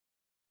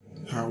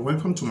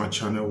Welcome to my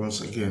channel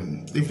once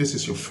again. If this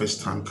is your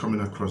first time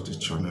coming across this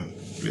channel,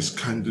 please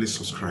kindly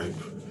subscribe,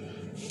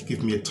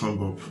 give me a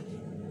thumb up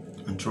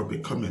and drop a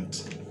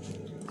comment,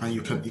 and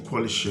you can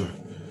equally share.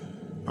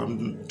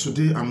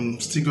 Today I'm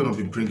still going to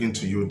be bringing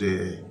to you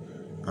the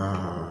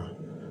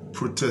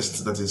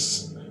protest that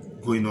is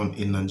going on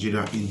in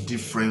Nigeria, in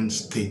different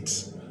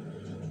states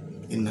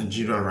in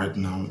Nigeria right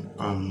now.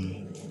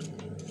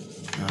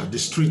 The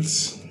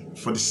streets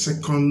for the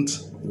second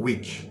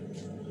week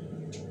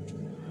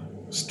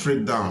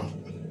straight down,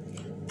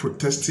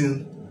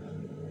 protesters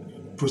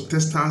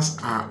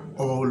are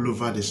all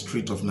over the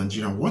street of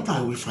Nigeria. What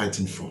are we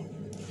fighting for?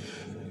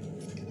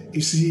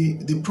 You see,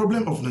 the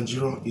problem of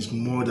Nigeria is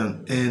more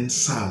than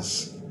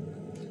SARS.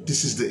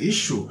 This is the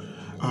issue.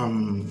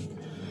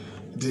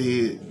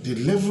 The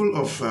level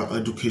of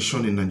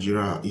education in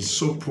Nigeria is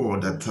so poor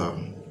that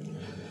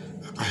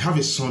I have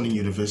a son in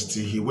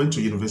university. He went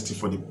to university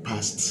for the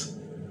past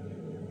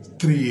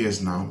 3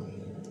 years now.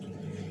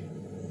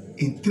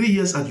 In 3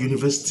 years at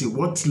university,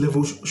 what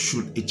level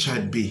should a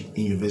child be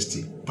in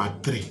university?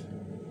 Part 3.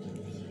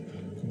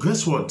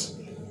 Guess what?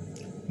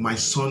 My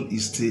son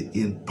is still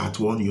in Part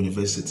 1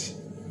 university.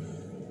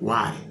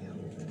 Why?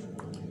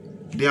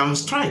 They are on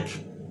strike.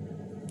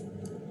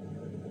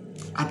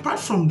 Apart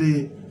from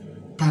the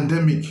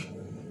pandemic,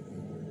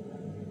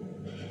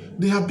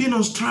 they have been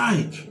on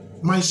strike.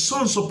 My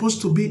son is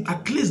supposed to be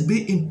at least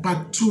be in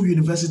Part 2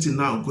 university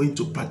now, going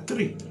to Part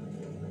 3.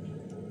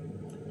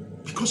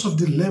 Because of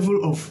the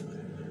level of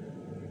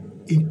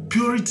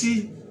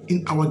impurity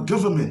in our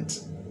government,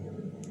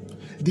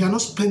 they are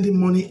not spending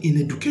money in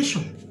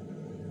education.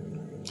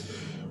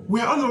 We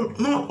are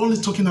not only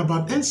talking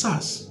about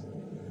SARS.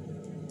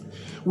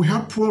 We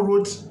have poor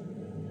roads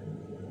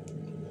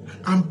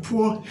and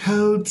poor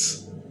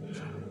health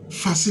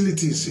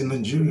facilities in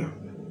Nigeria,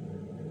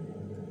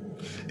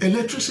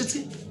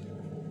 electricity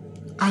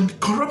and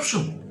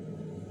corruption.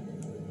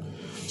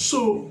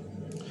 So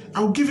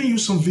I'm giving you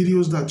some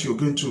videos that you're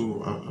going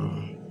to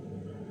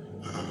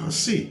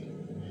see.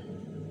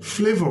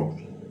 Flavor.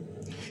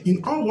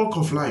 In all walk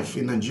of life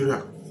in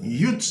Nigeria,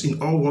 youths in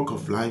all walk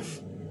of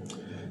life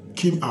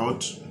came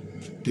out.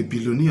 The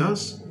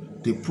billionaires,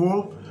 the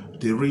poor,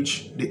 the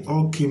rich, they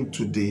all came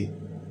to the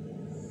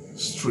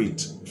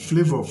street.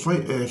 Flavor,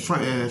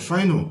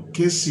 Phyno,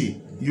 KC,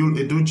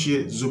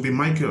 Edochie, Zubi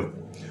Michael,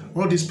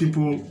 all these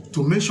people,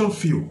 to mention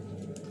few,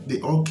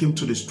 they all came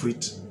to the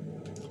street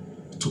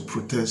to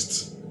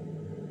protest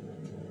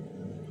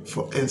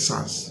for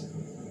SARS.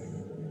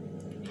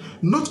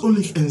 Not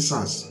only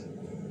SARS,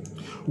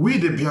 we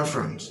the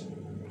Biafrans,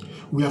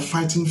 we are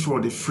fighting for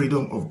the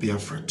freedom of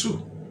Biafra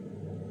too.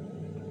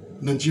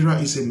 Nigeria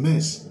is a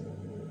mess.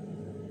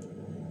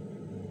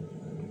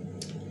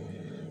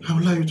 I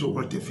would like you to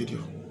watch the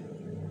video.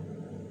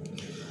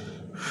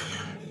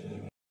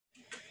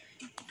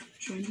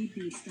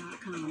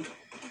 trendybeats.com.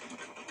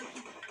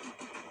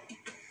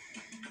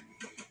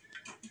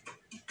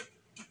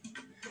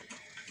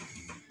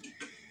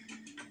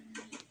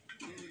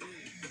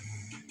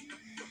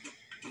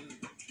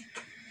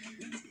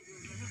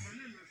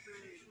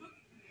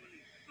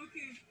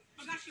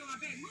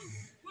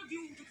 What do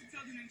you want to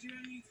tell the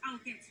Nigerian youth out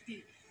there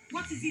today?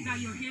 What is it that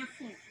you're here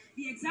for?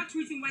 The exact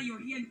reason why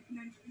you're here in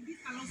this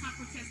Alosa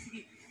protest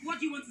today. What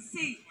do you want to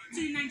say to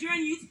the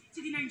Nigerian youth,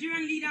 to the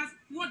Nigerian leaders?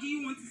 What do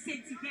you want to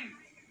say to them?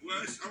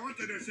 Well, I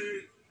wanted to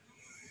say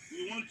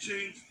we want to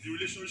change the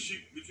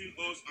relationship between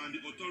us and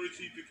the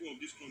authority people of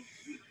this country,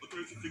 the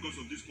authority figures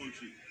of this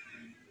country.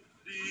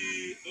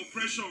 The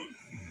oppression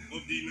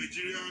of the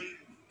Nigerian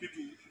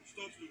people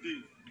stops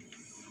today.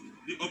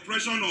 The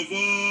oppression of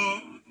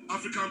all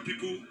African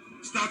people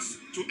starts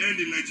to end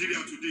in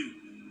Nigeria today.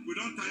 We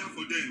don't tire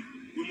for them.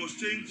 We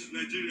must change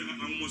Nigeria and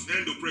we must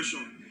end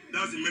oppression.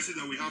 That's the message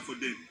that we have for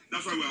them.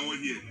 That's why we are all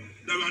here.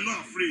 That we are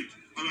not afraid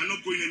and we are not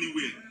going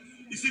anywhere.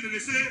 You see,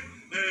 they say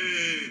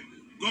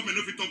government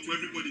don't talk to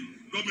everybody.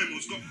 Government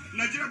must come.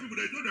 Nigerian people,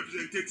 there is no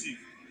representative.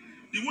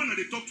 The one that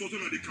they talk to us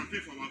when they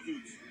campaign for our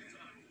votes.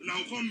 Now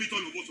come meet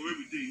all of us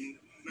every day.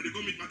 Now they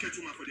go meet market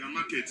woman for their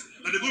market.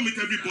 Now they go meet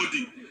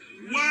everybody.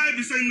 Why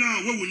be saying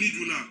now what we need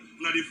you now?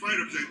 Now they find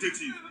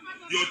representative.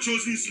 Your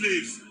chosen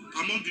slaves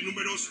among the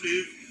numerous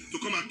slaves to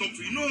come and talk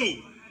to you. No,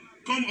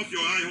 come off your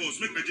high horse.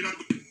 Make Nigeria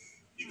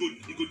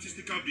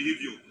egotistical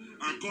behavior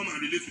and come and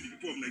relate with the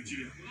people of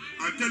Nigeria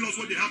and tell us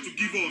what they have to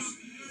give us,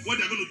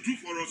 what they are going to do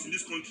for us in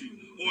this country,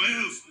 or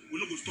else we're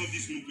not going to stop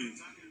this movement.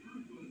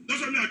 That's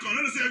why I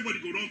can't say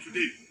everybody go wrong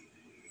today.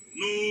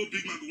 No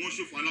big man go one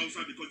show for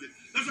Alausa because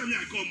that's why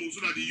I come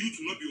so that the youth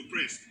will not be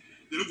oppressed.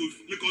 They don't go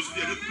make us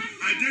fear.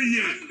 I dare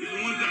here if we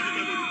want that,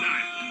 everybody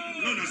die.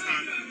 You don't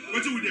understand?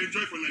 What will they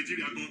enjoy for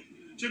Nigeria? Go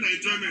change the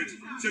enjoyment.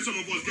 Say some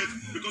of us get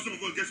because some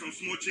of us get some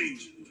small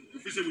change.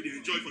 If we say we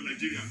enjoy for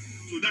Nigeria,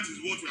 so that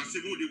is what we are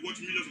saying. Oh, they watch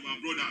millions of our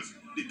brothers.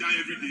 They die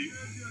every day.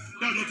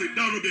 That will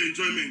not be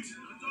enjoyment.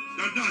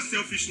 That's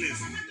selfishness.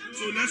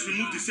 So let's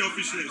remove the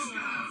selfishness.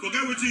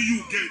 Forget what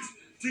you get.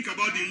 Think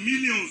about the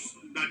millions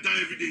that die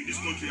every day in this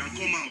country and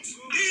come out.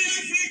 In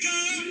Africa!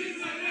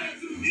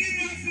 In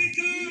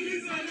Africa!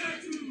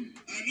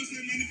 I know say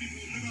many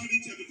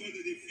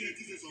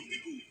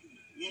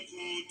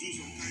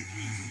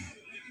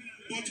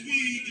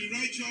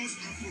righteous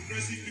and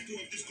progressive people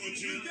of this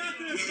country,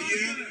 we are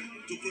here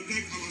to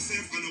protect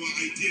ourselves and our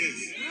ideas.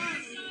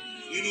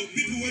 You know,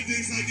 people went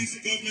inside this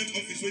government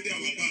office where they are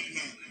back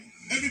now.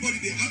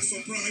 Everybody they act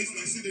surprised,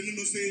 like say they don't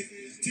know say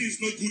things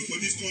not good for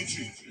this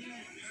country.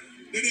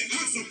 Then they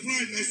act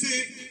surprised, like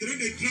say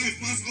they drive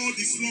past all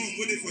the slum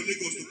where they for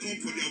Lagos to come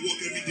for their work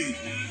every day.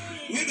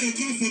 When they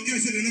come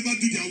forget, say they never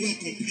do their work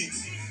complete.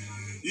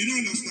 You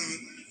don't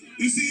understand?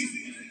 You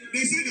see,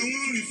 they say they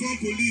want to reform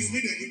police,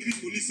 make they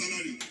increase police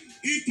salary.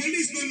 If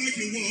police don't like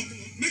your work,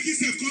 make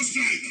yourself come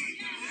strike.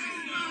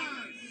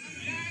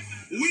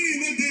 We are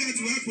not there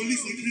to help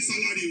police increase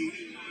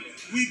salary.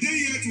 We are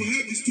here to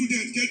help the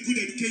students get good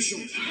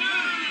education,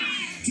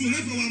 to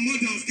help our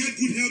mothers get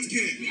good health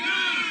care,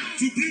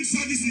 to bring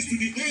services to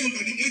the old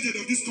and the aged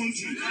of this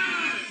country,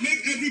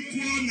 make every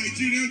poor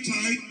Nigerian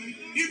child,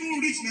 even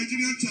rich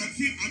Nigerian child,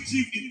 feel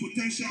achieve in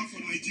potential for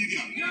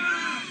Nigeria.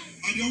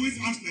 And they always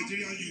ask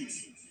Nigerian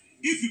youth,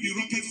 if you be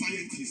rocket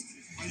scientist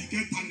and you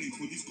get talent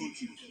for this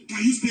country,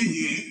 can you stay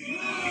here?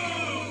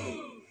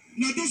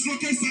 Now those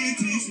rocket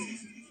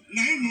scientists,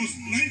 nine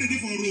they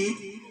for road,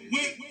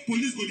 where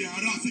police go there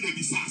harass, say they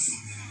be SAS,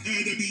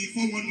 they be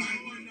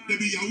 419, they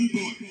be Yahoo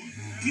boy.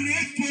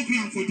 Create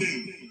program for them.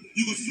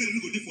 You go see say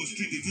they go there for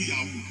street, they do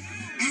Yahoo.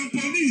 And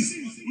police,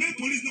 make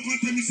police not come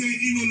tell me say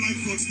he no like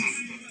fraudster.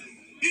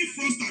 If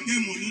fraudster get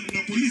money,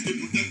 the police they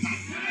protect them.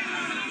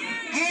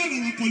 All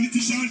our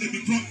politicians they be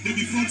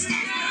fraudster.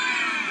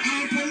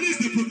 Our police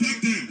they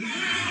protect them.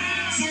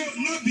 So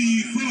not the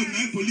fraud,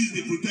 my police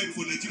they protect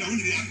for Nigeria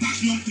when they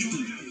attack young people.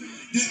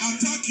 They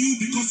attack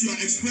you because you are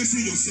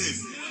expressing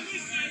yourself.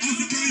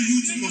 African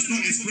youth must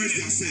not express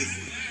themselves.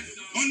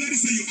 Already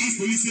say you ask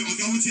police, say,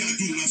 okay, what I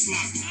do, na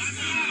slap.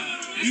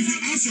 If you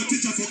ask your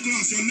teacher for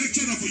class, your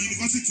lecturer for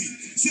university,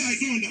 say, I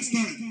don't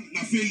understand,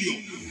 na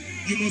failure.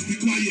 You must be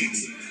quiet.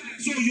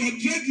 So your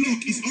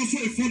dreadlock is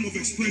also a form of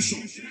expression.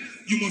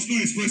 You must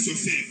not express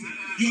yourself.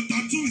 Your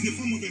tattoo is a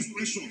form of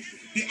expression.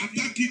 They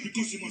attack it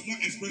because you must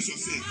not express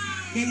yourself.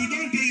 But we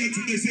don't dare here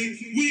today say,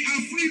 we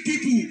are free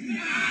people.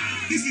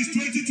 This is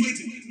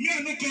 2020. Me,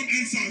 I don't come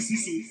answer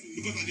CISO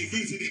because at the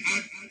event say they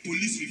add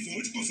police reform.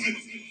 Which cause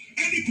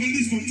any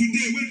police from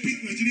today will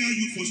beat Nigerian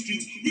youth for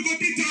streets, we go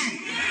beat down.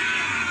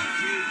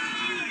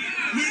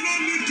 We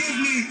don't need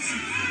government.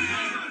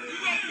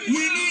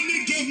 We don't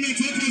need government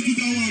to help us do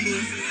that one,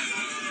 though.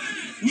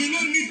 We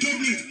don't need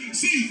government.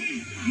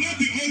 See, not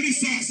the only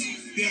SARS,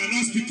 they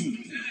harass people.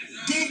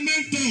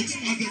 Government thugs,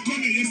 as they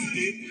come in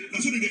yesterday,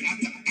 that's why they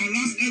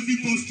harass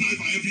every bus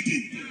driver every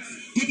day.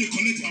 Go they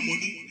collect their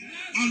money.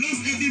 Harass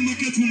every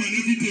market woman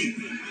every day.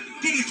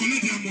 Go they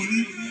collect their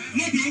money.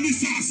 Not the only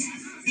SARS.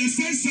 They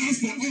send SARS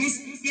for us.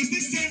 They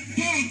still send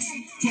thugs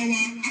to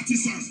our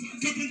artisans.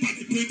 Carpenter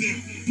they pay them.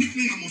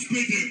 Bricklayer must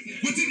pay them.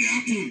 What did they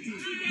happen?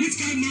 Which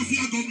kind of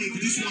mafia government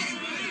is this one?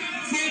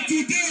 For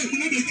today, we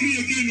know they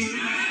create again, no?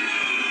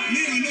 Me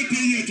are not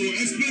here to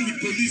explain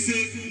with police,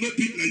 say, no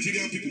beat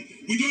Nigerian people.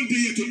 We don't dare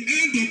here to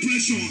end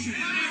oppression.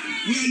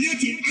 We are here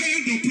to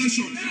end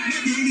oppression, not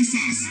the only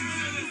SARS.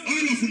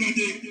 All of them,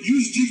 they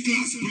use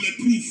G-class,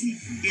 bulletproof.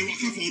 They work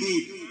out for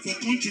road, for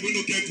country where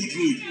no get good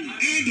road.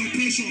 End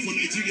oppression for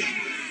Nigeria.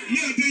 Me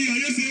are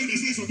here, yesterday, they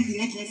say some people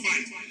won't come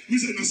fight.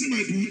 We say, now see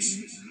my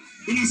boots.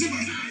 When I see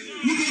my,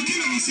 we go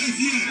kill ourselves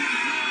here.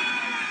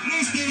 No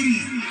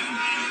story.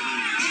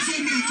 That's why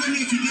me I come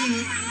here today.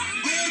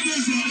 All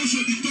those who are also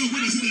the dog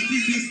when they see their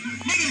big yes,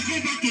 when they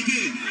come back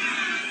today,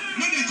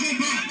 when they come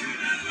back,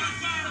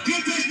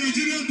 protest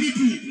Nigerian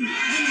people.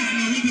 All of them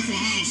are waiting for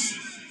house.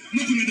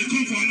 Not when they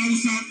come for an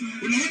Hausa,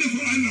 when they wait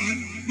for island,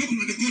 not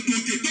when they go to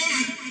okay.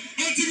 Don't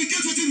until we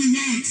get what we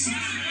want.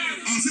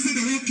 Our sister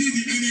they won't kill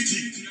the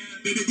energy.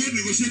 Then they go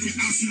negotiate with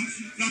ASU.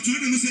 Now today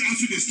they don't say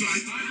ASU they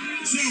strike.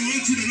 Say I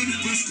want you to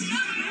not go school.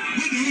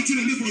 When they want you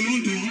to live for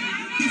London,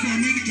 go for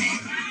America,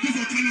 go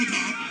for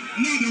Canada.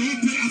 Now they won't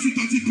pay ASU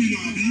 30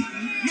 billion, Abi.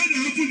 Now they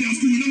open their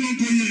school, we don't want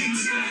to go yet.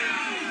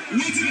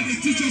 What did they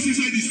teach us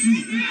inside the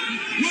school?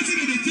 What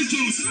did they teach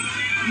us?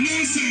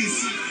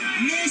 Nonsense.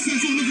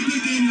 Nonsense, we'll never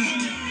take their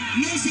work.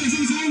 Nonsense,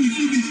 it's all we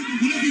finish.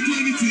 We'll never do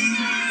anything.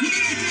 We'll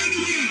never go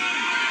anywhere.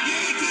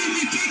 Until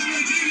we touch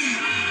Nigeria.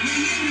 Now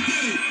here we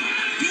go.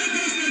 Get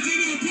those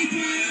Nigerian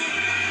people.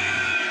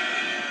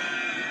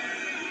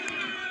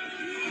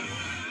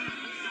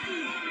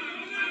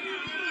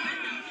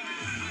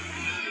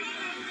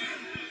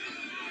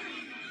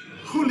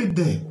 Hold it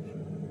there.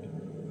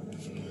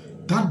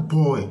 That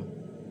boy,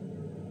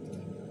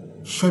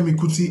 Femi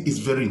Kuti, is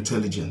very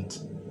intelligent.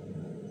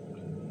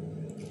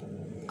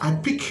 I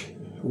pick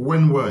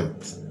one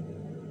word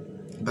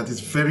that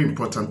is very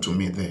important to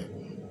me there.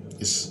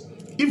 Is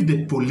if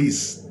the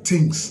police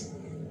thinks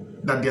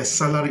that their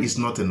salary is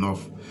not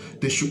enough,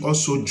 they should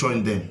also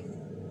join them.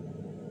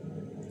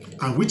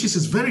 And which is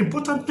his very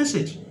important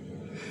message.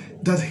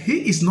 That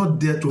he is not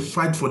there to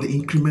fight for the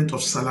increment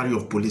of salary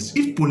of police.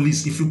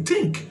 If you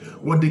think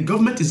what the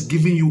government is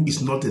giving you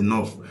is not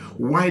enough,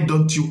 why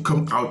don't you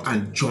come out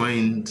and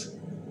join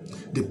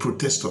the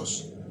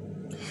protesters?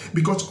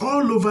 Because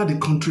all over the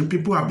country,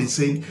 people have been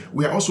saying,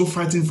 we are also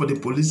fighting for the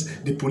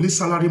police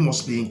salary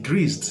must be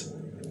increased.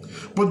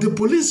 But the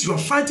police you are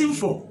fighting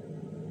for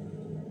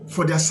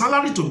their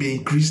salary to be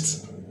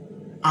increased,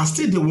 are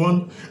still the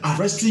one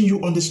arresting you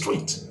on the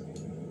street.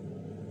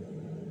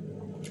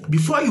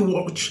 Before you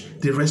watch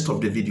the rest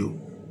of the video,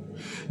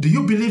 do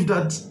you believe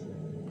that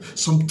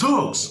some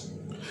thugs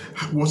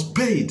was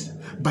paid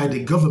by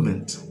the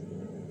government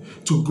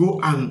to go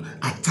and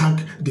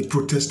attack the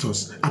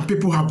protesters, and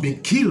people have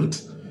been killed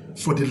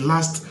for the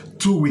last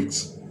 2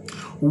 weeks?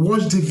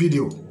 Watch the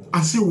video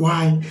and see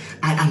why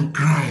I am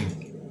crying.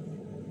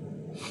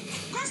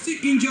 Still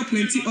injure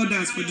plenty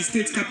others for the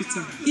state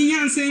capital.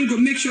 Inyan saying go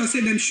make sure say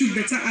them shoot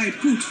better eye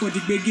put for the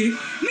gbege,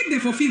 make them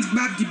forfeit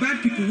the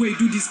bad people where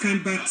do this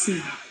kind bad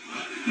thing.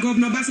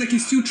 Governor Baseki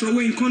still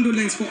throwing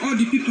condolence for all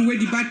the people where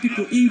the bad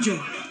people injure,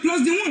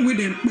 plus the one where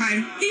them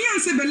buy. Inyan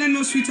say belle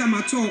no sweet am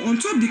at all on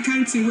top the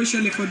kind thing we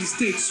shell for the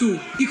state. So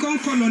he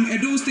can't call on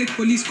Edo State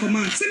Police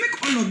Command, say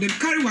make all of them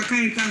carry waka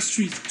enter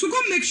street to go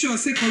make sure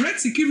say correct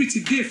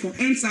security day for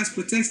NSAS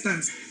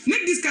protesters.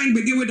 Make this kind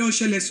gbege we don't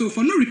shell so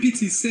for no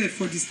repeat itself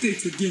for the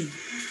state again.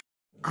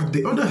 At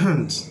the other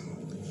hand,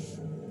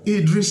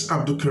 Idris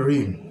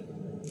Abdulkarim,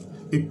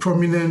 a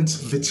prominent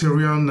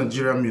veteran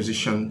Nigerian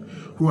musician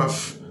who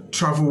have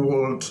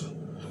traveled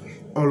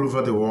all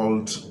over the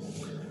world.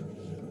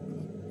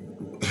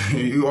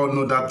 You all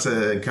know that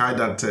guy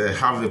that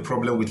have a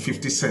problem with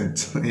 50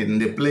 Cent in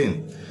the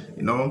plane,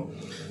 you know.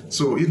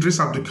 So Idris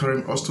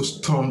Abdulkarim also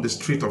stormed the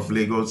street of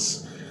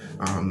Lagos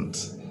and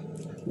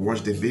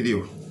watched the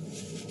video.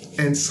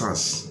 End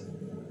SARS,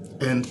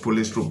 end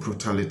police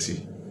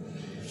brutality.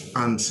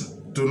 And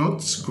do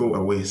not go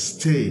away,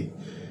 stay.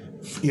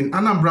 In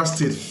Anambra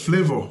State,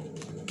 Flavour,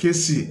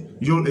 KC,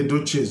 Young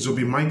Edochie,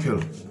 Zubi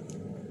Michael,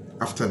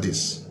 after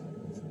this.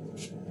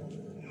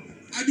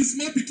 I be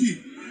small pikin.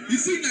 You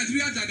see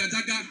Nigeria jaga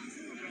jaga.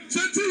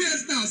 20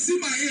 years now, see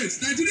my age.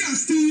 Nigeria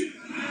still.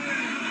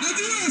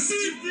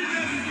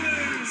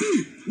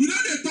 See, we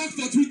don't dey talk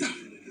for Twitter.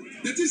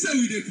 They think say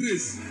we dey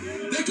craze.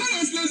 They call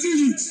us lazy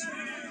youths.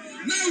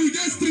 Now we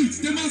get streets.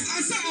 They must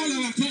answer all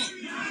our call.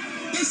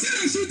 They see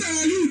they shoot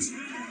our youth.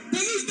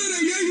 Police know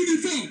they wear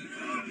uniform.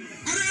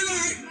 Are they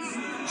lie?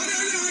 Are they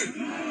lie?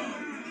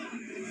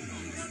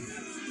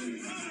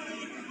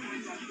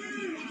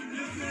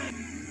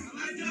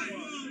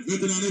 But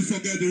I don't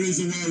forget the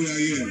reason why we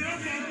are here.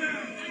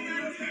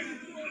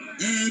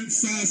 End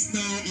SARS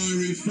now and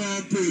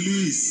reform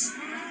police.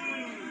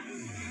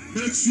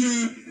 Make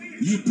sure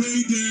you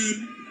pay them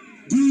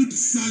good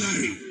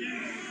salary.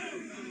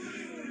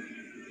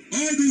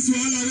 All this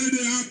while where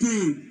they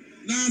happen,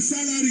 now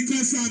salary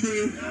cost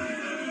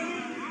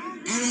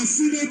our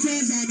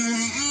senators and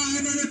our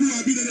honorable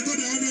Abi, they call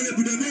the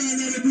honorable, they don't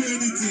honorable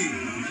anything.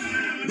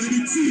 They're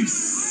the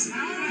thieves.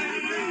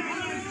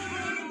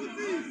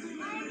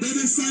 They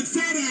side for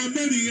our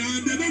money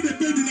and they don't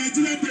pay the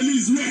Nigerian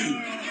police well.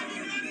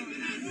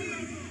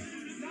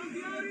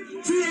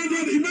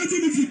 200,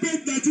 imagine if you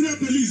paid Nigerian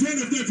police, one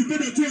of them, if you paid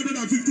them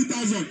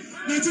 250,000,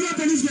 Nigerian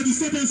police will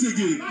stop us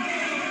again.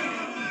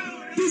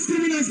 These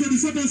criminals will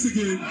stop us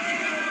again.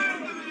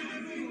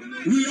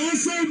 We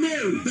also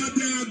know that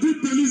there are good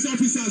police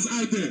officers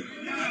out there.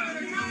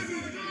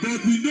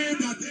 But we know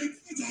that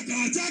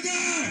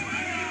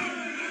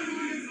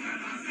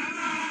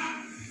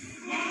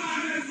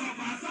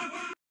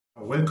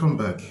Welcome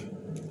back.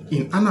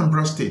 In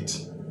Anambra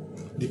State,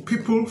 the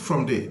people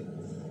from the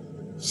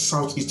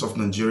southeast of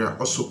Nigeria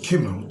also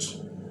came out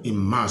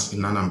in mass in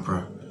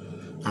Anambra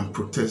and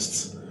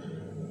protest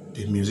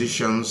the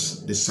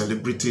musicians, the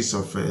celebrities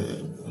of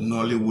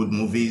Nollywood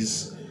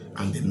movies,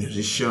 and the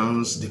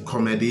musicians, the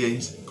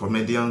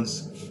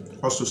comedians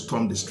also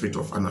stormed the street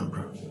of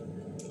Anambra.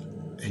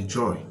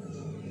 Enjoy.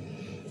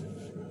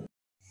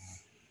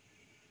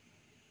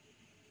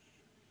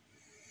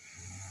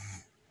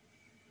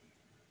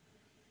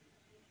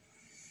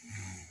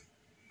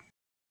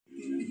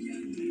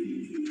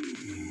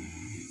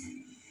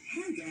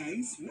 Hi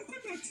guys,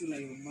 welcome back to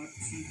Lion Mark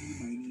TV.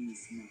 My name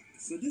is Mark.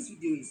 So this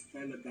video is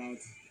all about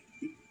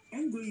the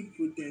ongoing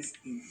protest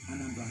in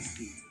Anambra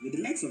State with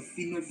the likes of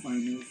Phyno,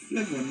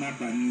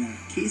 Flavour'Edriss,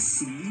 KC,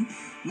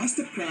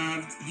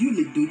 Mastercraft,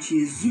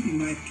 Edochie, Zubi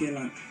Michael,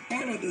 and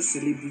all other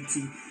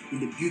celebrities in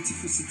the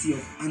beautiful city of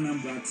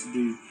Anambra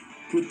today,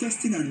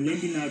 protesting and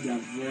lending out their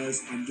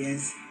voice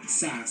against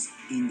SARS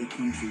in the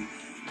country.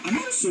 And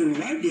also,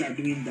 while they are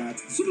doing that,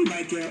 Zubi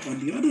Michael,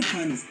 on the other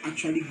hand, is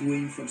actually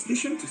going from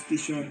station to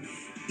station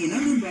in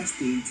Anambra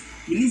State,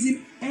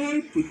 releasing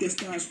all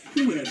protesters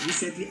who were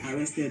recently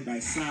arrested by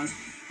SARS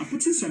and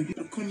putting some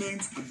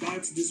comments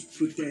about this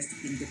protest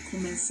in the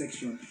comment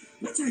section.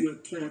 What are your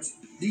thoughts?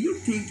 Do you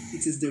think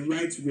it is the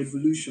right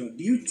revolution?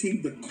 Do you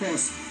think the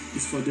cause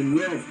is for the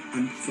love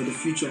and for the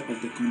future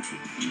of the country?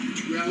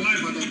 we are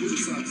live at Abuja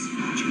SARS.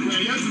 We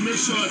are here to make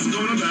sure as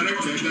government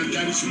director that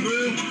there is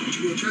no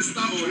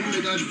protester or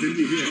illegal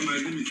detainee here. My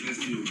name is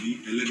Seun,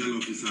 a legal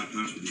officer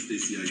attached to the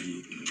state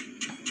CID.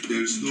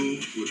 There is no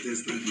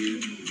protester here.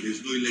 There is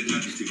no illegal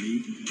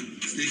detainee.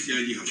 State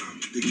CID has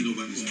taken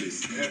over this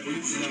place.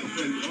 Police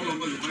all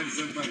of us find the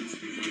same fight.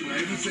 We are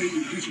even saying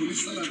increase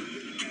police salary.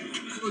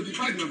 So the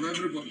fight is of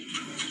everybody.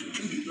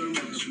 Thank you very much.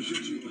 I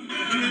appreciate you.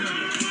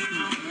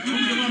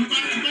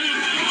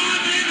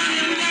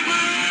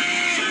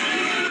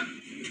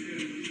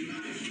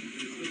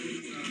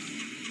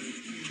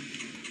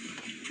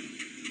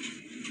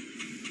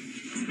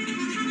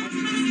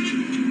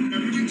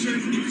 Everything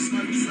changed with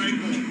this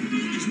cycle.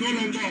 It's no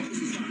longer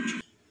opposite.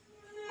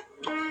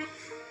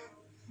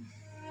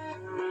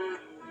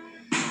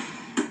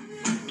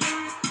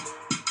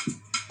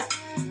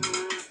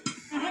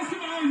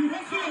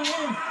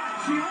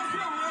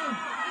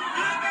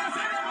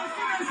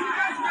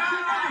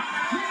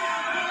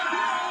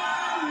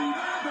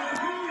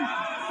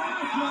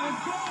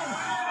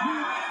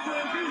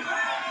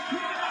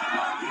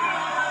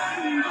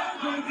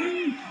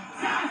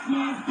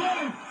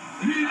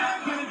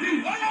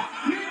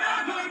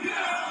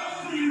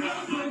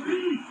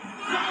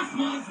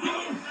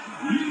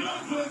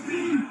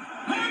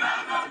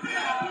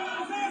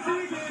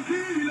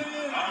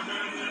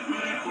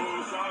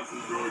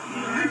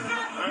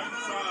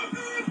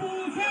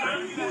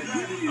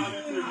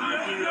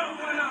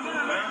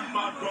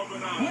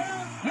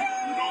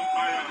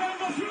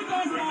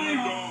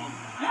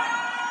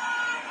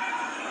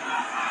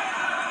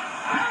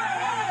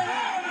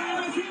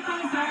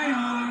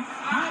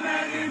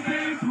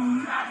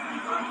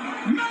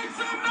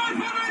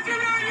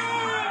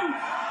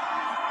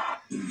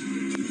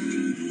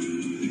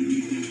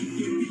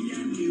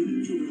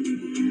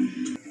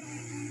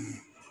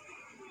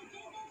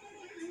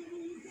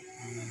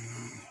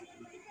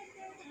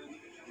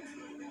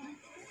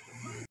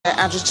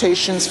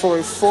 Agitations for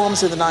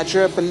reforms in the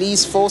Nigeria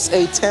police force,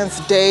 a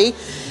 10th day.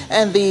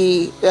 And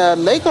the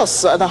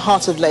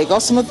heart of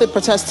Lagos, some of the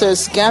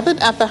protesters gathered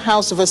at the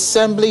House of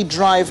Assembly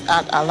Drive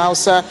at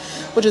Alausa,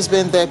 which has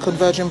been their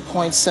converging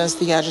point since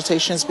the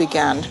agitations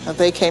began.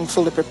 They came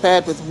fully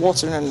prepared with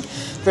water and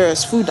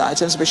various food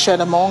items to be shared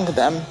among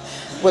them,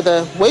 with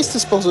a waste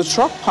disposal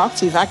truck parked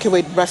to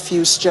evacuate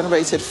refuse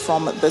generated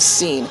from the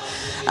scene.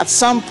 At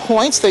some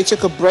point, they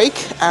took a break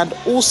and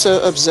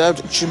also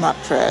observed Jumat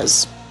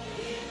prayers.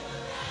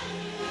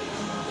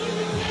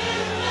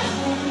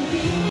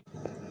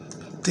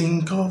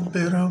 Think of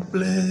better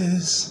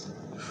place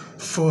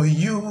for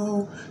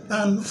you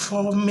and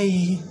for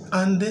me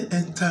and the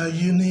entire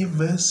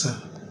universe,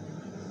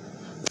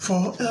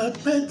 for a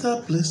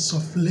better place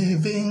of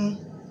living,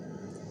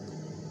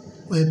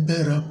 a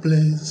better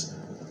place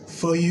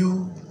for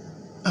you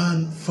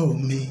and for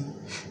me.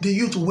 The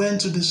youth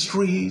went to the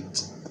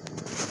street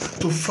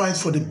to fight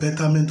for the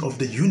betterment of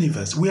the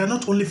universe. We are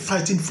not only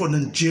fighting for the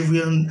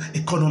Nigerian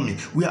economy,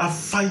 we are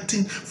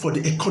fighting for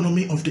the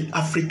economy of the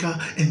Africa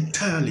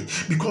entirely.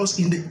 Because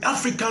in the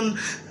African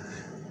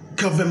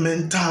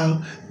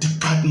governmental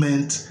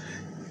department,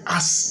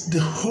 as the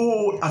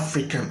whole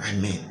African,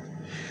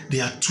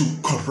 they are too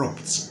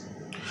corrupt.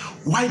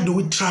 Why do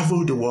we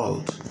travel the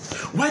world?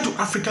 Why do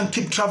Africans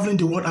keep traveling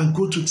the world and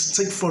go to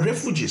seek for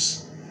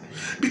refugees?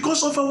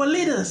 Because of our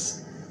leaders.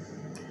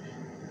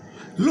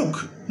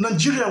 Look,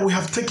 Nigeria, we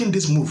have taken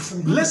this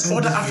move. Let's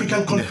other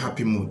African countries in a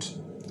happy mood.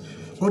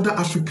 Other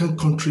African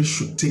countries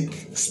should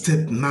take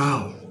step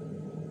now.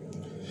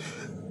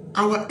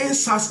 Our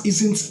NSAS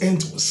isn't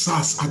end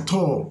SARS at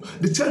all.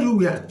 They tell you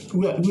we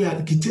are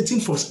agitating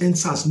for end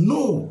SARS.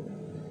 No.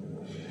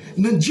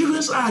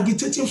 Nigerians are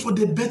agitating for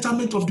the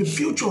betterment of the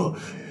future.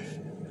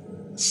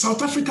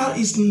 South Africa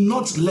is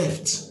not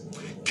left.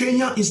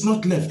 Kenya is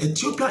not left.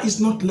 Ethiopia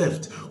is not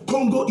left.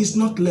 Congo is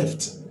not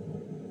left.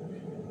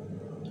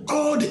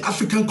 All the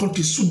African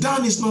countries,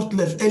 Sudan is not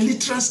left,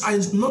 Eritrea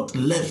is not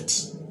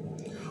left.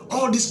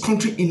 All these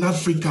countries in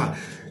Africa,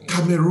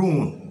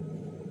 Cameroon,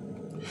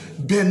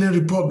 Benin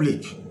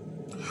Republic,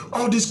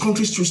 all these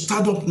countries should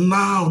stand up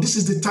now. This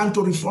is the time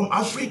to reform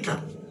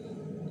Africa.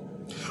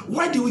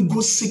 Why do we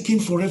go seeking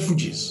for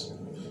refugees?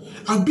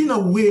 I've been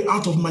away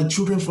out of my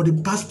children for the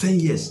past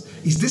 10 years.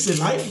 Is this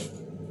a life?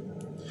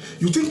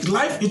 You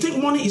think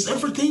money is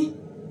everything?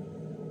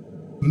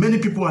 Many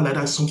people are like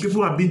that. Some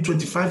people have been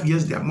 25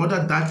 years, their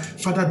mother died,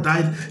 father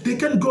died. They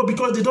can't go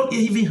because they don't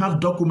even have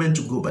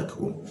documents to go back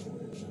home.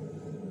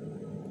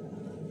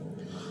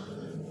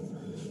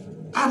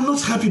 I'm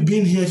not happy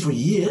being here for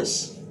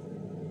years.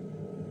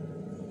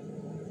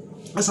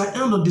 As I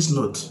end on this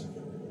note,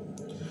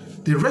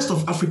 the rest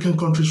of African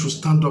countries should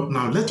stand up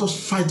now. Let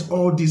us fight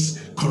all this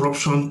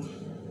corruption.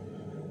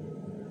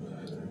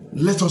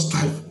 Let us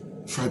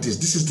fight this.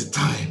 This is the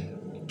time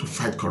to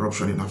fight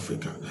corruption in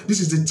Africa. This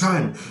is the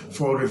time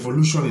for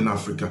revolution in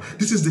Africa.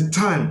 This is the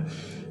time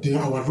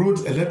our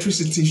roads,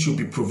 electricity should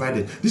be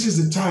provided. This is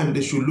the time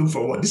they should look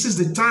for what. This is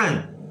the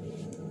time.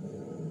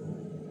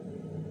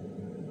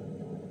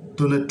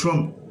 Donald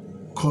Trump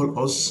called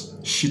us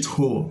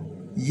shithole.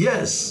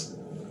 Yes,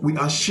 we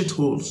are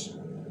shitholes.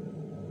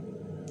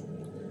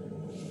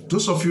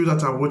 Those of you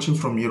that are watching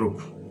from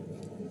Europe,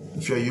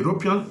 if you're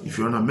European, if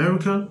you're an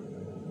American,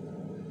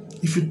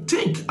 if you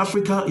think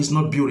Africa is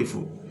not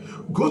beautiful,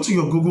 go to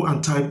your Google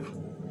and type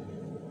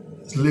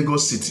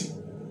Lagos City,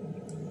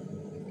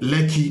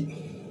 Lekki.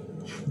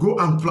 Go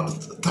and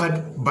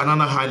type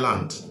Banana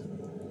Island.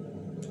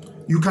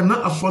 You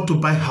cannot afford to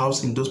buy a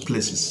house in those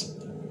places.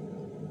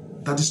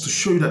 That is to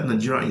show you that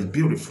Nigeria is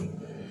beautiful.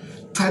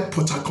 Type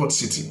Port Harcourt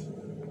City.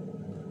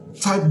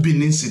 Type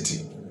Benin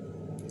City.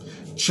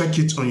 Check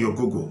it on your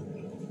Google.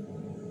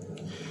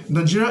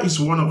 Nigeria is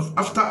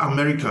after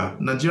America,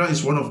 Nigeria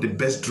is one of the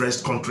best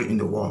dressed countries in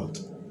the world.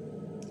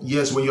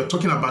 Yes, when you're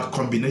talking about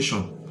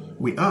combination,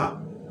 we are.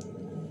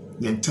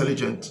 We're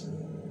intelligent.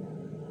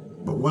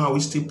 But why are we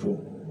still poor?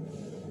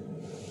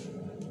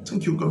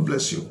 Thank you. God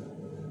bless you.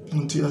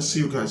 Until I see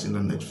you guys in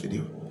the next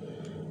video.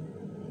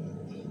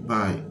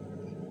 Bye.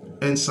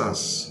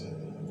 NSAS.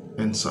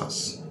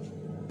 NSAS.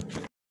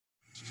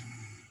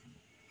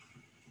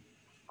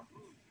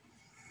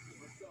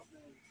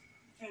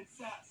 And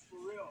sass, for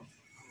real.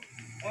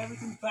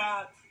 Everything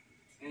bad,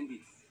 end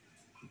it.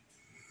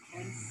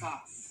 And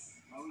sass.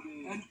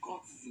 And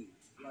courtesan.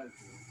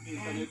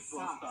 Internet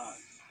fraudsters.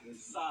 And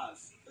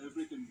sass,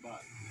 everything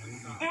bad.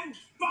 And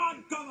bad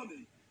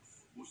government.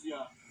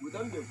 We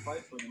don't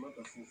fight for the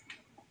matter since.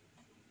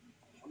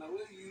 And I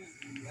will use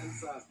the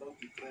NSAS down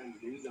to trend.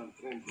 They use them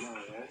trend now,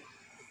 right?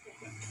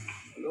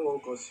 I don't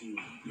want to cause you.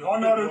 The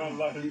honorable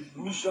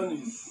mission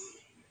is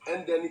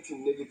end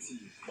anything negative.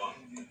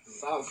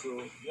 SARS,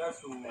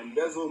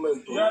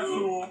 embezzlement,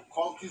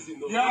 cultism,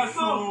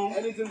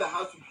 anything that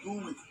has to do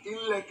with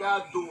illegal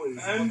doings.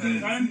 End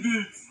it.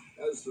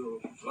 Yes,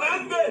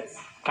 end it.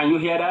 Can you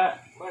hear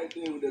that? My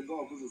thing with the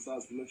gun put the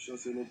SARS to make sure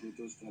say no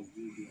protesters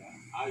do there.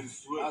 I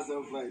swear. As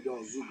them fly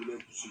down, Zoom will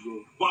let you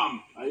go.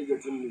 Bam! Are you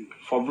getting me?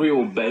 For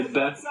real,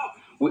 baby.